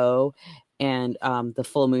letting go. And the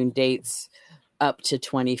full moon dates up to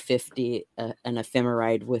 2050, an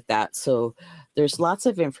ephemeride with that. So there's lots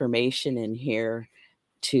of information in here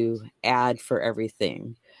to add for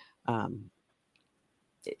everything.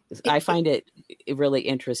 I find it really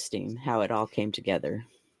interesting how it all came together.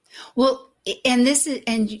 Well, and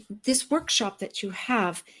this workshop that you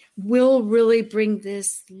have will really bring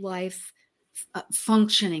this life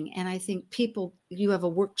functioning. And I think you have a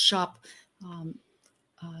workshop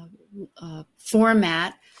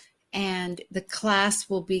format, and the class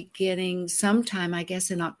will be getting sometime, I guess,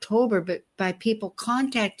 in October. But by people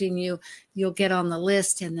contacting you, you'll get on the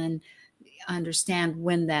list and then understand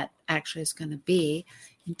when that actually is going to be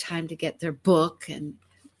in time to get their book and.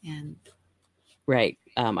 Right.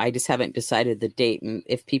 I just haven't decided the date. And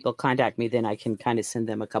if people contact me, then I can kind of send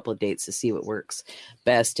them a couple of dates to see what works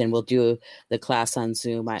best. And we'll do the class on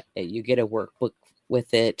Zoom. You get a workbook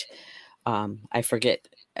with it. I forget.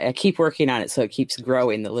 I keep working on it, so it keeps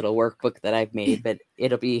growing, the little workbook that I've made, but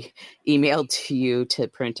it'll be emailed to you to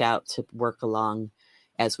print out to work along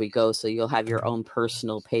as we go. So you'll have your own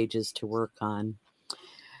personal pages to work on.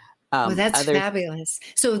 That's fabulous.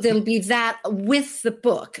 So there'll be that with the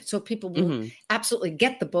book. So people will absolutely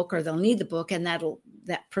get the book, or they'll need the book, and that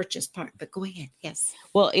purchase part. But go ahead. Yes.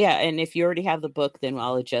 Well, yeah. And if you already have the book, then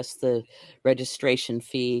I'll adjust the registration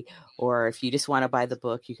fee. Or if you just want to buy the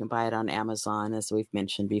book, you can buy it on Amazon, as we've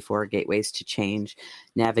mentioned before, Gateways to Change,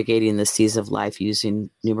 Navigating the Seas of Life Using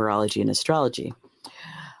Numerology and Astrology.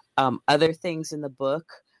 Other things in the book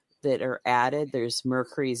that are added, there's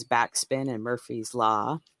Mercury's backspin and Murphy's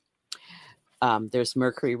Law. There's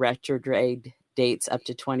Mercury retrograde dates up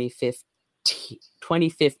to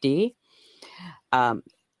 2050.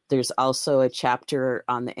 There's also a chapter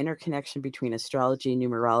on the interconnection between astrology,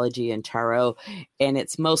 numerology, and tarot, and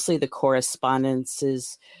it's mostly the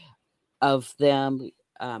correspondences of them.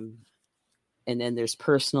 And then there's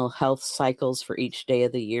personal health cycles for each day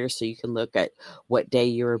of the year, so you can look at what day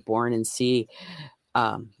you were born and see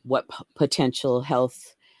what potential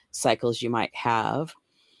health cycles you might have.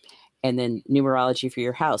 And then numerology for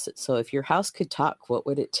your house. So if your house could talk, what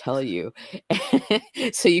would it tell you?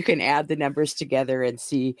 So you can add the numbers together and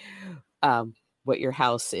see what your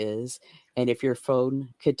house is. And if your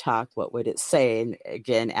phone could talk, what would it say? And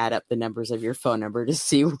again, add up the numbers of your phone number to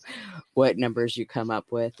see what numbers you come up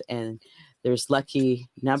with. And there's lucky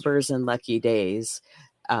numbers and lucky days,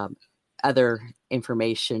 other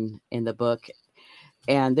information in the book.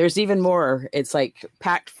 And there's even more. It's like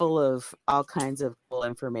packed full of all kinds of cool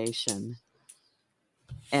information.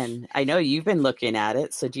 And I know you've been looking at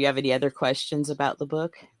it. So do you have any other questions about the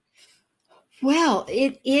book? Well,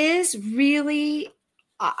 it is really,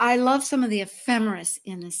 I love some of the ephemeris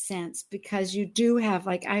in a sense, because you do have,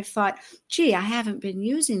 like, I thought, gee, I haven't been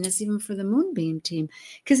using this even for the Moonbeam team,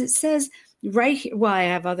 because it says right here, well, I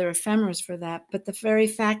have other ephemeris for that, but the very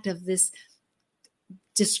fact of this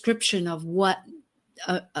description of what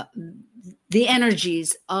the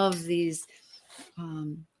energies of these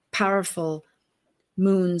powerful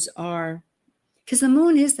moons are, because the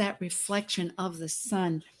moon is that reflection of the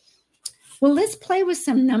sun. Well, let's play with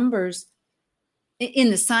some numbers in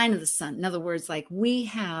the sign of the sun. In other words, like we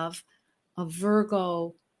have a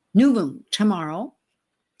Virgo new moon tomorrow,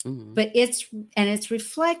 Mhm. but it's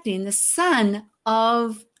reflecting the sun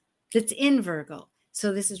that's in Virgo.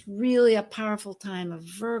 So this is really a powerful time of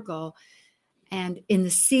Virgo. And in the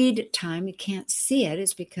seed time, you can't see it.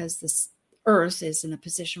 It's because this Earth is in a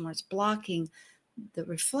position where it's blocking the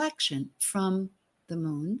reflection from the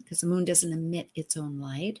moon, because the moon doesn't emit its own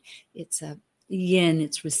light. It's a yin,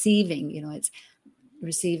 it's receiving, it's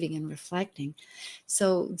receiving and reflecting.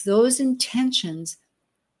 So those intentions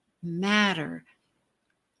matter.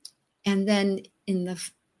 And then in the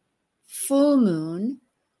full moon,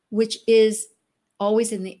 which is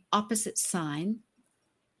always in the opposite sign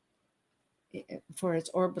for its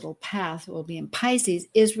orbital path, will be in Pisces,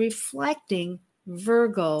 is reflecting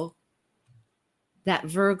Virgo, that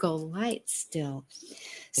Virgo light still.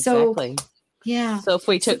 So, Exactly. yeah. So if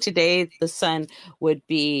we took today, the sun would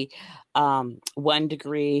be 1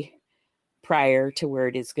 degree prior to where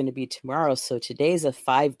it is going to be tomorrow. So today's a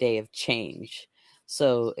 5-day of change.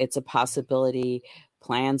 So it's a possibility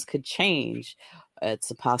plans could change.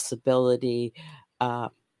 It's a possibility,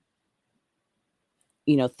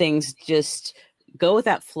 things just go with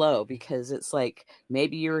that flow, because it's like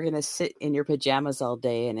maybe you're going to sit in your pajamas all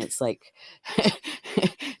day and it's like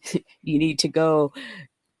you need to go,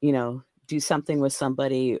 do something with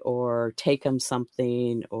somebody or take them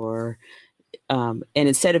something, or and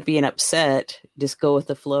instead of being upset, just go with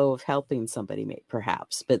the flow of helping somebody,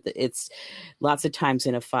 perhaps. But it's lots of times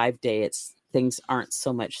in a 5-day, things aren't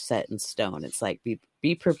so much set in stone. It's like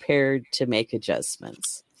be prepared to make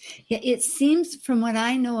adjustments. Yeah, it seems, from what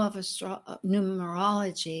I know of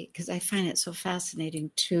numerology, because I find it so fascinating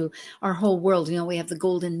too, our whole world, we have the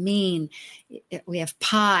golden mean, we have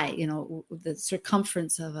pi, the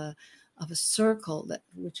circumference of a circle,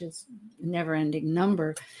 which is a never-ending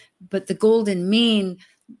number. But the golden mean,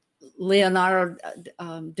 Leonardo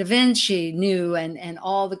da Vinci knew, and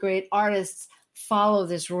all the great artists follow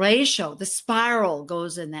this ratio. The spiral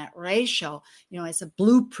goes in that ratio. It's a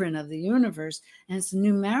blueprint of the universe, and it's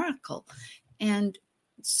numerical. And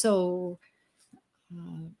so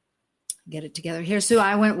get it together here, Sue.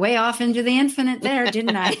 I went way off into the infinite there,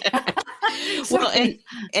 didn't I? Well,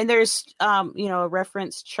 and there's a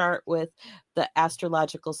reference chart with the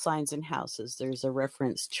astrological signs and houses. There's a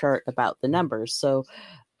reference chart about the numbers. So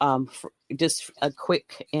just a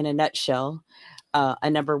quick, in a nutshell, a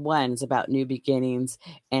number 1 is about new beginnings,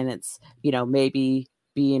 and it's maybe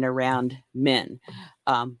being around men,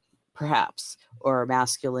 perhaps, or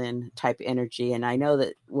masculine type energy. And I know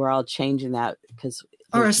that we're all changing that, because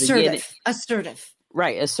or assertive.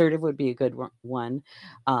 Right. Assertive would be a good one.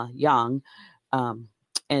 Yang. And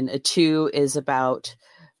a 2 is about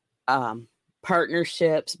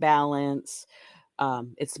partnerships, balance.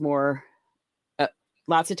 It's more,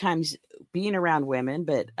 lots of times being around women,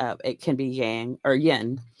 but it can be yang or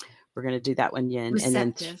yin. We're going to do that one, yin. Receptive.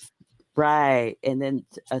 And then, right. And then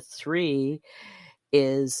a 3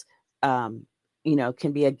 is, can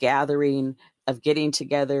be a gathering of getting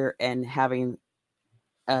together and having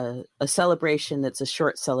a celebration that's a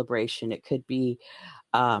short celebration. It could be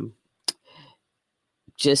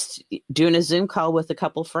just doing a Zoom call with a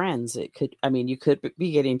couple friends. It could, you could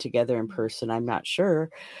be getting together in person. I'm not sure.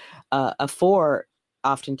 A 4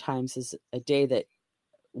 oftentimes is a day that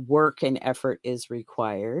work and effort is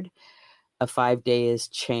required. A 5-day is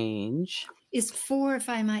change. Is 4, if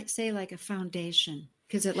I might say, like a foundation?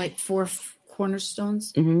 Because it like 4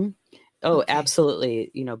 cornerstones? Mm-hmm. Oh, Okay.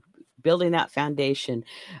 Absolutely. Building that foundation,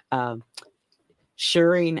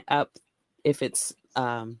 shoring up if it's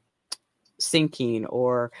sinking,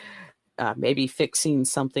 or maybe fixing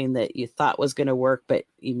something that you thought was going to work, but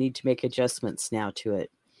you need to make adjustments now to it.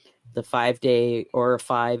 The 5-day or a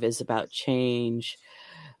 5 is about change.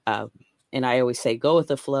 And I always say, go with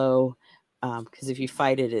the flow, because if you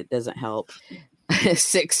fight it, it doesn't help.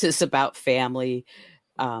 6 is about family,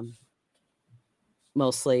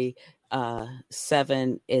 mostly.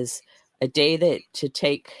 7 is a day to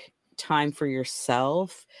take time for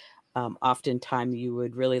yourself. Oftentimes you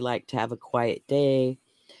would really like to have a quiet day.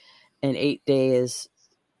 And 8-day is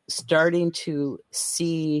starting to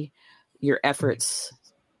see your efforts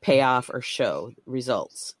pay off or show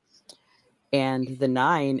results. And the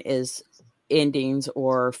 9 is endings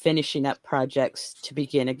or finishing up projects to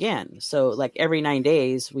begin again. So like every 9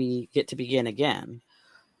 days, we get to begin again.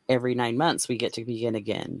 Every 9 months, we get to begin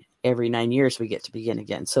again. Every 9 years, we get to begin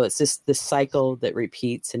again. So it's just this cycle that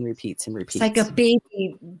repeats and repeats and repeats. It's like a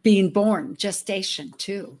baby being born, gestation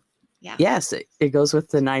too. Yeah. Yes, it goes with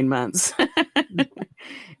the 9 months.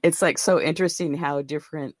 It's like so interesting how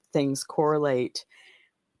different things correlate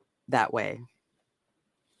that way.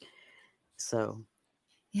 So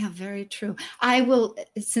Yeah, very true. I will,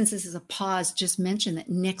 since this is a pause, just mention that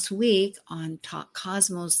next week on Talk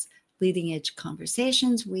Cosmos Leading Edge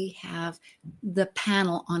Conversations, we have the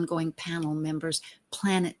ongoing panel members,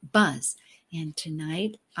 Planet Buzz. And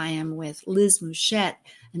tonight I am with Liz Muschett,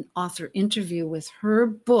 an author interview with her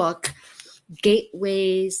book,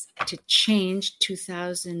 Gateways to Change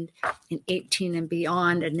 2018 and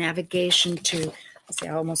Beyond, a navigation to, let's see,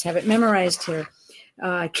 I almost have it memorized here.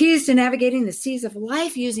 Keys to navigating the seas of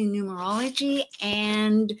life using numerology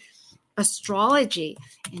and astrology.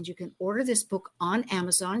 And you can order this book on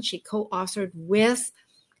Amazon. She co-authored with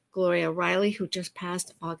Gloria Riley, who just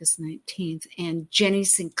passed August 19th, and Jenny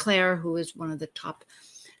Sinclair, who is one of the top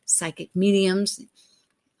psychic mediums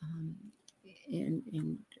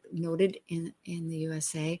noted in the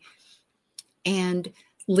USA. And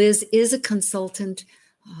Liz is a consultant,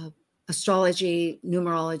 astrology,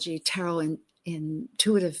 numerology, tarot, and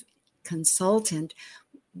intuitive consultant.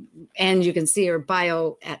 And you can see her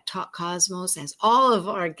bio at Talk Cosmos, as all of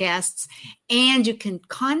our guests. And you can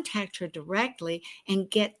contact her directly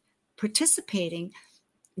and get participating.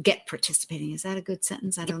 Is that a good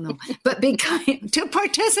sentence? I don't know. But to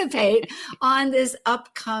participate on this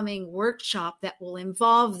upcoming workshop that will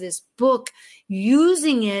involve this book,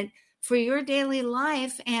 using it for your daily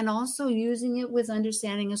life and also using it with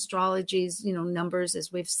understanding astrology's, numbers,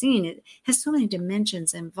 as we've seen. It has so many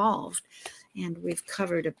dimensions involved, and we've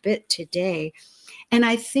covered a bit today. And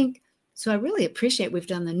I think, so I really appreciate we've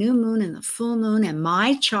done the new moon and the full moon and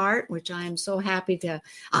my chart, which I am so happy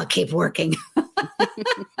I'll keep working.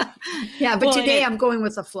 Yeah, but today I'm going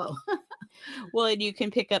with the flow. Well, and you can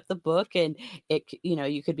pick up the book, and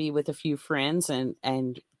you could be with a few friends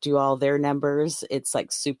and do all their numbers. It's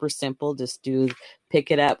like super simple. Just pick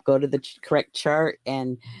it up, go to the correct chart,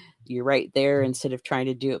 and you're right there, instead of trying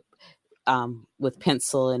to do it with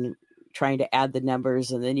pencil and trying to add the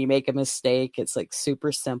numbers, and then you make a mistake. It's like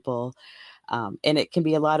super simple. And it can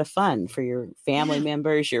be a lot of fun for your family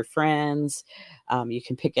members, your friends. You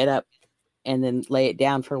can pick it up and then lay it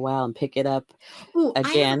down for a while and pick it up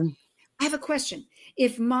again. I have a question.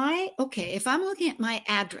 If I'm looking at my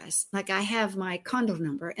address, like I have my condo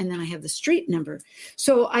number and then I have the street number.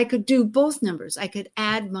 So I could do both numbers. I could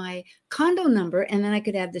add my condo number and then I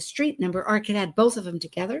could add the street number, or I could add both of them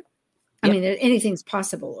together. Yep. I mean, anything's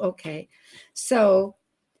possible. Okay. So,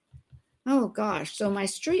 oh gosh. So my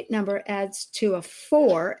street number adds to a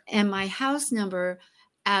 4 and my house number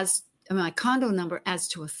my condo number adds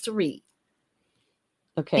to a 3.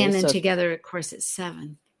 Okay. And then together, of course, it's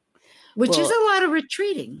 7. Which is a lot of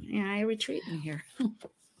retreating. Yeah, I retreat in here.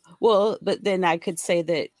 Well, but then I could say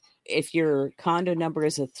that if your condo number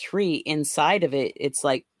is a 3, inside of it, it's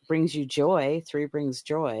like brings you joy. 3 brings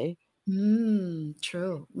joy.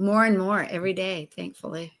 True. More and more every day,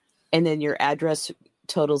 thankfully. And then your address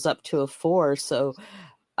totals up to a 4. So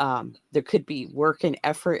there could be work and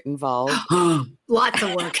effort involved. Lots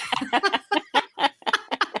of work.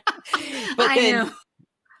 I know.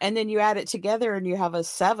 And then you add it together and you have a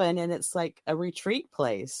 7, and it's like a retreat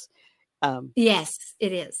place. Yes,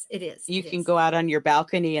 it is. It is. You can go out on your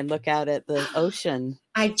balcony and look out at the ocean.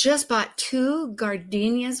 I just bought 2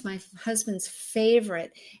 gardenias, my husband's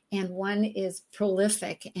favorite, and one is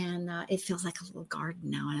prolific, and it feels like a little garden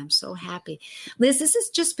now, and I'm so happy. Liz, this has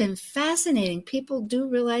just been fascinating. People do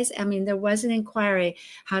realize, there was an inquiry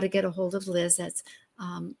how to get a hold of Liz. That's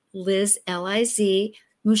Liz, Liz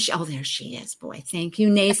Muschett. Oh, there she is. Boy, thank you,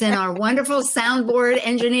 Nathan, our wonderful soundboard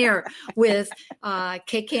engineer with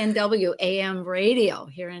KKNW AM radio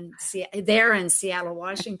here in Seattle,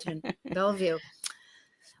 Washington, Bellevue.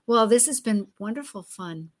 Well, this has been wonderful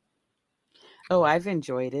fun. Oh, I've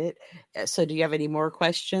enjoyed it. So do you have any more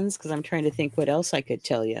questions? Because I'm trying to think what else I could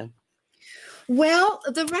tell you. Well,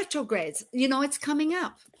 the retrogrades, it's coming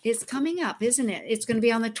up. It's coming up, isn't it? It's going to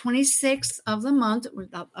be on the 26th of the month. We're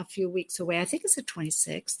a few weeks away. I think it's the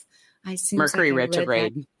 26th. Mercury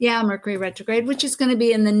retrograde. Yeah, Mercury retrograde, which is going to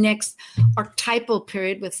be in the next archetypal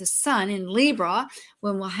period with the sun in Libra,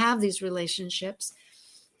 when we'll have these relationships.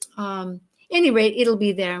 Any rate, it'll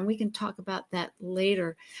be there, and we can talk about that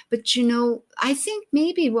later. But, I think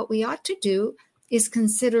maybe what we ought to do is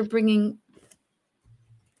consider bringing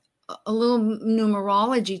a little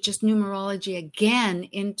numerology again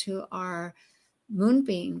into our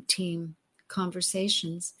Moonbeam team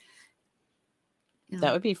conversations.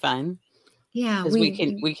 That would be fun. Yeah, because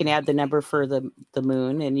we can add the number for the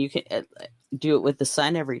moon, and you can do it with the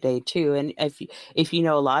sun every day too. And if you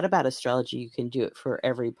know a lot about astrology, you can do it for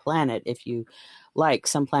every planet. If you like,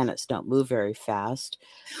 some planets don't move very fast.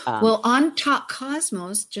 Well, on Talk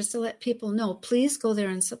Cosmos, just to let people know, please go there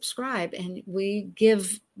and subscribe. And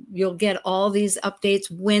you'll get all these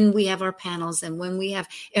updates when we have our panels and when we have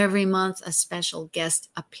every month a special guest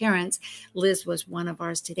appearance. Liz was one of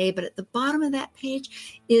ours today, but at the bottom of that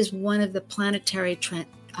page is one of the planetary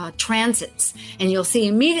transits, and you'll see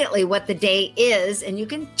immediately what the day is, and you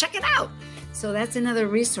can check it out. So that's another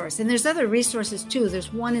resource. And there's other resources too.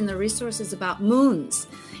 There's one in the resources about moons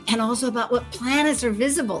and also about what planets are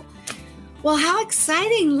visible. Well, how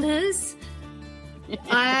exciting, Liz.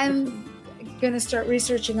 I'm going to start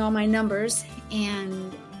researching all my numbers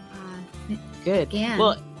and good. Again.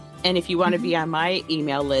 Well, and if you want to be on my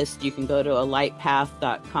email list, you can go to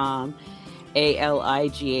alightpath.com,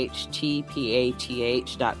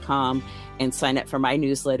 ALIGHTPATH.com, and sign up for my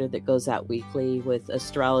newsletter that goes out weekly with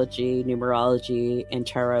astrology, numerology, and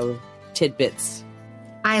tarot tidbits.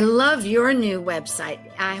 I love your new website.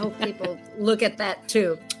 I hope people look at that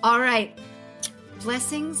too. All right.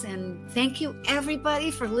 Blessings, and thank you everybody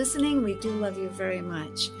for listening. We do love you very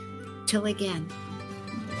much. Till again.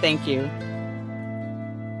 Thank you.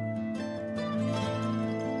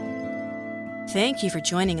 Thank you for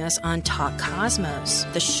joining us on Talk Cosmos,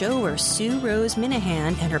 the show where Sue Rose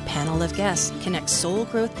Minahan and her panel of guests connect soul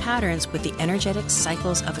growth patterns with the energetic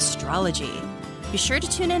cycles of astrology. Be sure to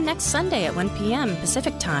tune in next Sunday at 1 p.m.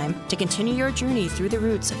 Pacific Time to continue your journey through the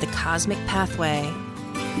roots of the cosmic pathway.